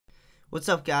What's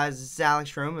up, guys? This is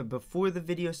Elektron, and before the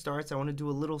video starts, I want to do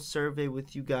a little survey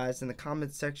with you guys in the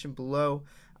comments section below.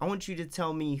 I want you to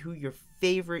tell me who your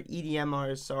favorite EDM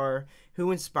artists are,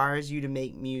 who inspires you to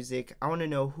make music. I want to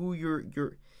know who your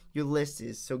list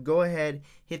is. So go ahead,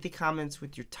 hit the comments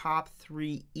with your top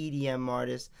 3 EDM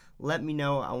artists. Let me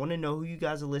know. I want to know who you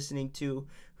guys are listening to,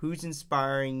 who's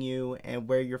inspiring you, and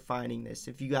where you're finding this.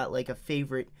 If you got like a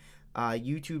favorite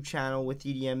YouTube channel with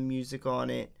EDM music on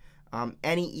it,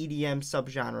 any EDM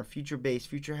subgenre, future bass,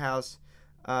 future house,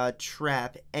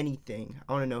 trap, anything.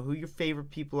 I want to know who your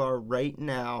favorite people are right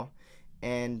now,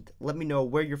 and let me know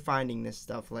where you're finding this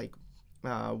stuff. Like,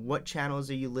 what channels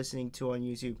are you listening to on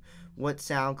YouTube? What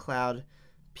SoundCloud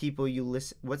people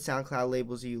what SoundCloud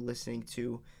labels are you listening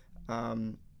to?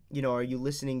 You know, are you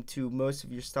listening to most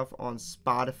of your stuff on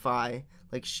Spotify,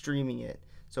 like streaming it?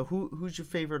 So who's your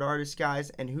favorite artist, guys,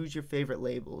 and who's your favorite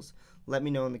labels? Let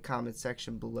me know in the comment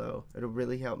section below. It'll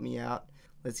really help me out.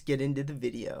 Let's get into the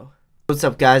video. What's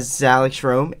up, guys? It's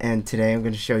Elektron, and today I'm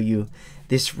going to show you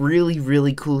this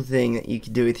really cool thing that you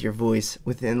can do with your voice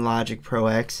within Logic Pro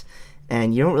X.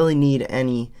 And you don't really need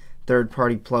any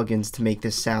third-party plugins to make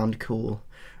this sound cool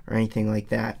or anything like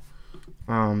that.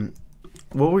 What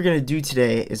we're going to do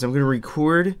today is I'm going to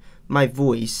record my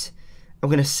voice. I'm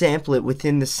going to sample it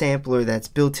within the sampler that's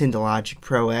built into Logic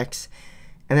Pro X,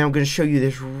 and then I'm going to show you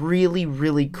this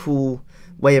really cool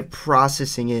way of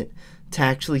processing it to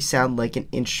actually sound like an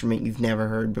instrument you've never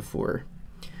heard before.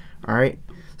 Alright,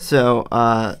 so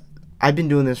I've been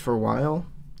doing this for a while,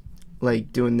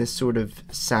 like doing this sort of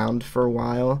sound for a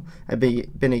while. I've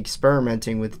been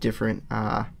experimenting with different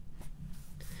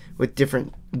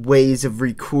ways of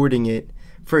recording it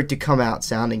for it to come out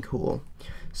sounding cool.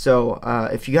 So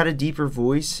if you got a deeper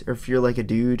voice, or if you're like a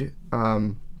dude,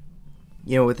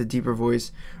 you know, with a deeper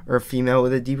voice, or a female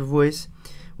with a deeper voice,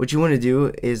 what you want to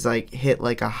do is like hit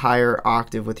like a higher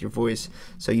octave with your voice.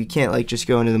 So you can't like just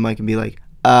go into the mic and be like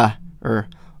or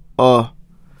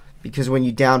because when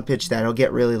you down pitch that, it'll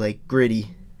get really like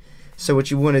gritty. So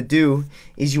what you want to do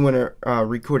is you want to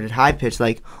record it high pitch,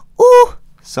 like ooh,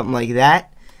 something like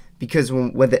that, because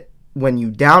when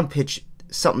you down pitch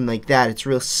something like that, it's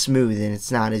real smooth and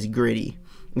it's not as gritty.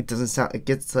 It doesn't sound, it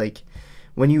gets like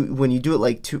when you do it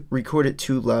like record it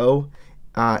too low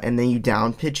and then you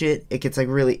down pitch it, it gets like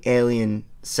really alien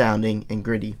sounding and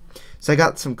gritty. So I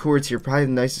got some chords here, probably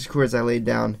the nicest chords I laid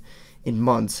down in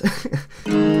months.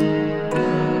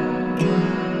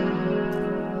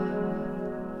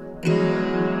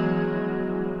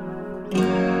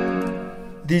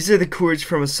 These are the chords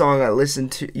from a song I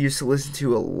used to listen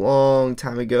to a long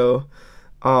time ago.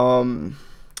 It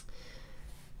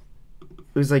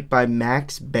was like by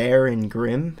Max, Bear, and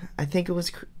Grimm. I think it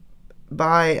was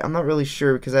by, I'm not really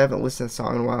sure because I haven't listened to the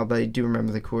song in a while, but I do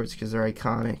remember the chords because they're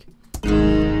iconic.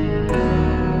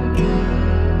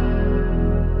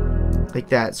 Like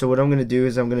that. So what I'm going to do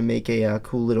is I'm going to make a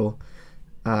cool little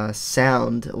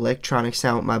sound, electronic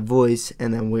sound with my voice,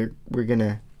 and then we're going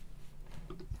to,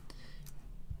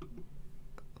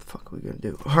 fuck, we're going to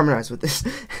do harmonize with this.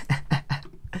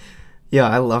 Yeah,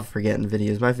 I love forgetting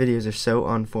videos. My videos are so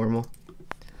unformal.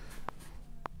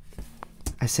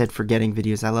 I said forgetting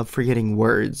videos. I love forgetting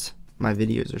words. My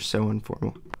videos are so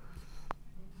informal.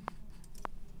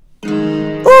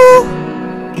 Ooh!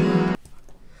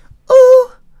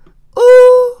 Ooh!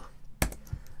 Ooh!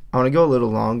 I want to go a little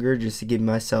longer just to give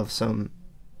myself some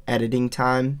editing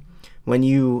time. When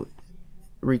you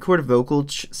record a vocal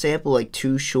sample like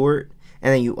too short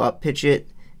and then you up pitch it,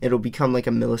 it'll become like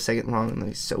a millisecond long and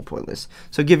it's so pointless.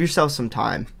 So give yourself some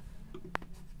time.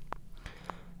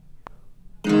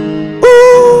 Ooh!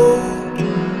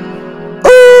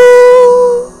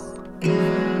 Ooh!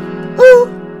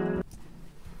 Ooh!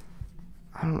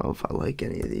 I don't know if I like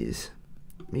any of these.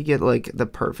 Let me get like the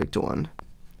perfect one.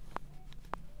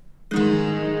 Ooh!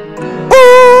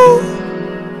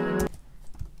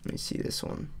 Let me see this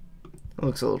one. It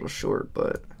looks a little short,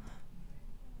 but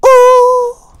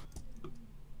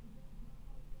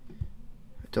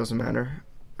doesn't matter.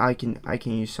 I can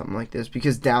use something like this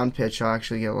because down pitch will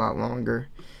actually get a lot longer,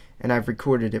 and I've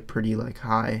recorded it pretty like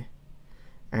high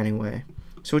anyway.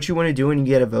 So what you want to do when you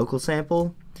get a vocal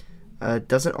sample, it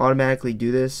doesn't automatically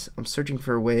do this. I'm searching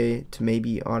for a way to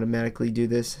maybe automatically do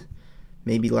this.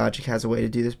 Maybe Logic has a way to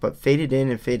do this, but fade it in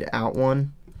and fade it out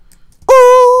one,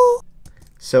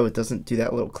 so it doesn't do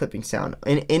that little clipping sound.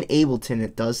 In Ableton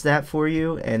it does that for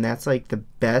you, and that's like the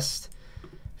best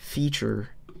feature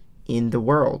in the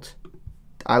world.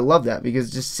 I love that because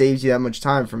it just saves you that much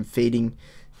time from fading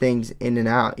things in and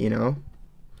out, you know.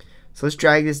 So let's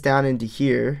drag this down into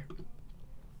here.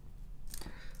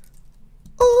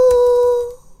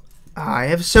 Ooh, I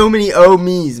have so many oh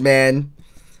me's, man.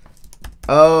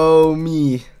 Oh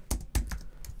me.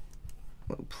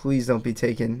 Please don't be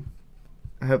taken.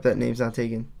 I hope that name's not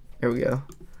taken. There we go.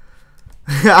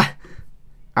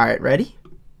 Alright, ready?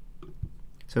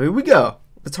 So here we go.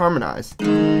 Let's harmonize.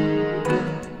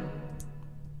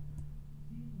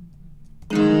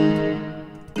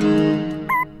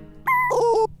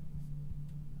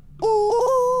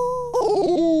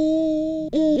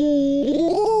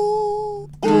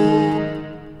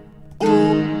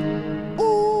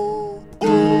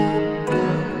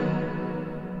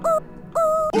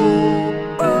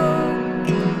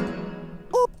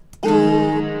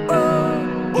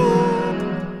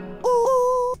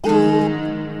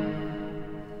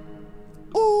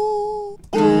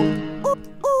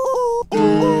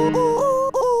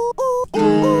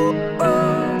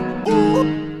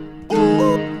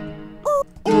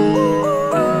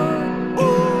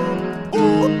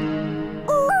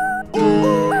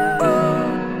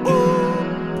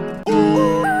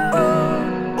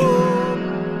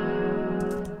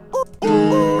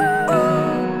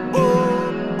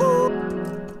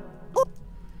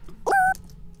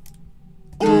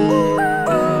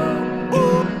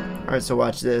 Alright, so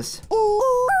watch this.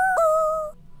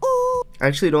 I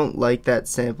actually don't like that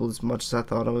sample as much as I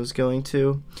thought I was going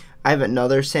to. I have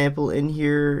another sample in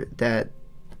here that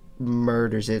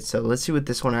murders it, so let's see what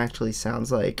this one actually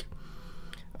sounds like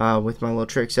with my little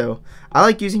trick. So I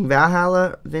like using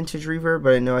Valhalla Vintage Reverb,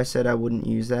 but I know I said I wouldn't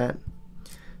use that,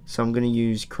 so I'm going to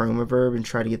use Chroma Verb and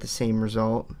try to get the same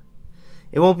result.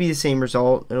 It won't be the same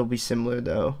result, it'll be similar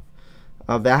though.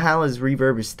 Valhalla's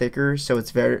reverb is thicker, so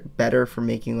it's better for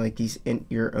making like these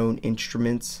your own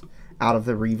instruments out of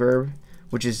the reverb,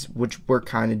 which we're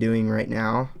kind of doing right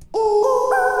now.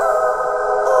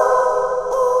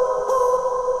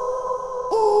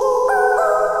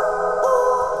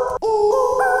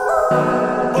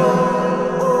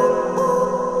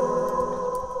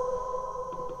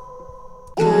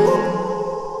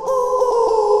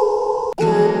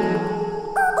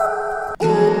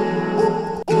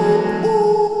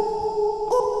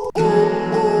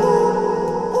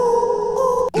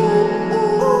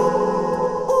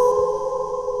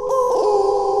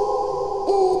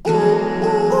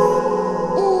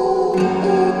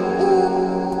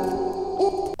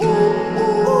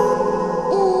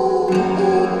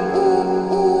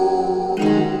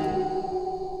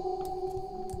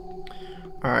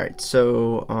 Alright,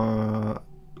 so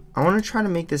I want to try to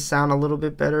make this sound a little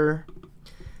bit better.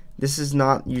 This is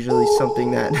not usually something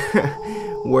that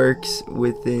works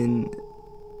within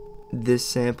this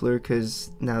sampler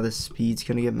because now the speed's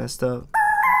going to get messed up.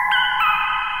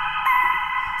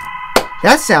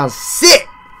 That sounds sick!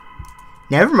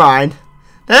 Never mind.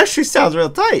 That actually sounds real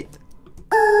tight.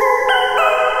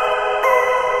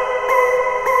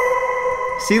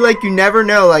 See, like, you never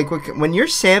know, like, when you're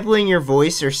sampling your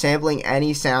voice or sampling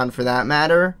any sound for that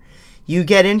matter, you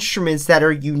get instruments that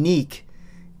are unique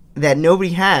that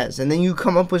nobody has, and then you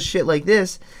come up with shit like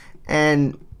this,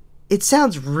 and it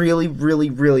sounds really,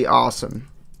 really, really awesome.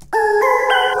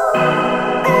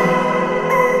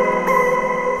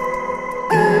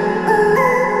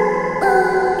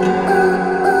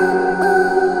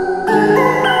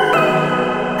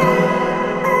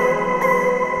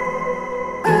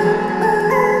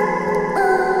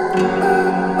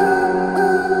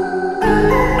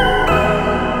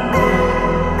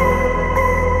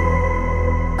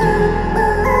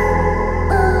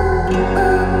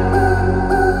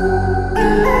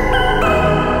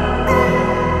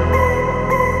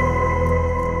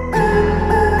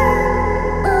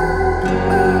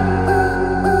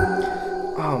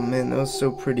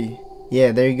 So pretty.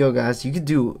 Yeah, there you go, guys. You could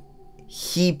do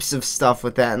heaps of stuff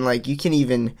with that, and like you can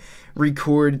even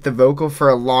record the vocal for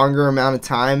a longer amount of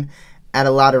time, add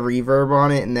a lot of reverb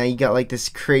on it, and now you got like this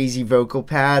crazy vocal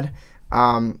pad.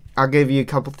 I'll give you a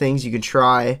couple things you can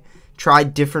try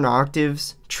different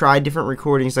octaves, try different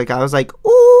recordings. Like I was like,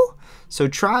 ooh, so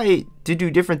try to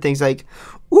do different things like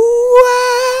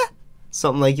ooh,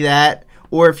 something like that.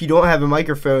 Or if you don't have a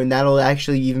microphone, that'll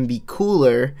actually even be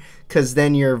cooler, because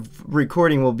then your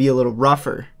recording will be a little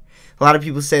rougher. A lot of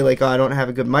people say like, oh, I don't have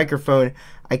a good microphone,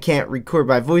 I can't record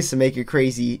my voice and make a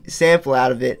crazy sample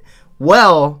out of it.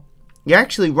 Well, you're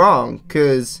actually wrong,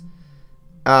 because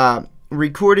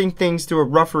recording things through a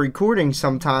rougher recording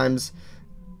sometimes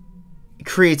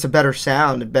creates a better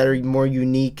sound, a better, more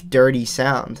unique, dirty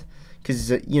sound. Because,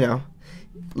 you know,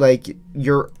 like,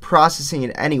 you're processing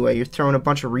it anyway. You're throwing a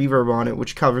bunch of reverb on it,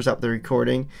 which covers up the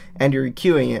recording, and you're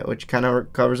EQing it, which kind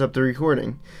of covers up the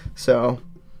recording. So,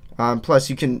 plus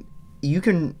you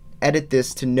can edit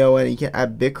this to no end. You can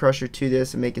add bit crusher to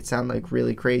this and make it sound like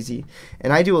really crazy.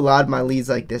 And I do a lot of my leads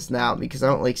like this now because I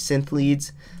don't like synth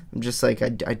leads. I'm just like, I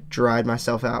dried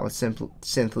myself out with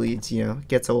synth leads, you know, it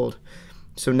gets old.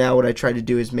 So now what I try to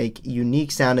do is make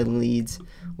unique sounding leads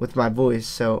with my voice.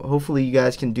 So hopefully you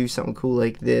guys can do something cool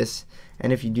like this.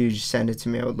 And if you do, just send it to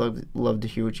me. I would love to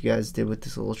hear what you guys did with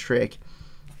this little trick.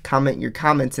 Comment your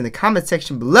comments in the comment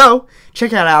section below.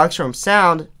 Check out Elektron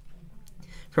Sound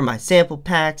for my sample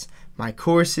packs, my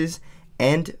courses,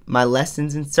 and my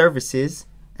lessons and services.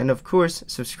 And of course,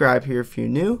 subscribe here if you're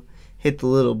new. Hit the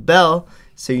little bell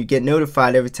so you get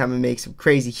notified every time I make some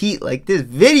crazy heat like this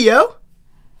video.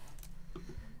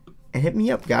 And hit me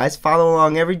up, guys. Follow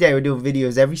along every day. We're doing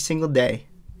videos every single day.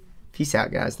 Peace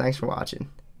out, guys. Thanks for watching.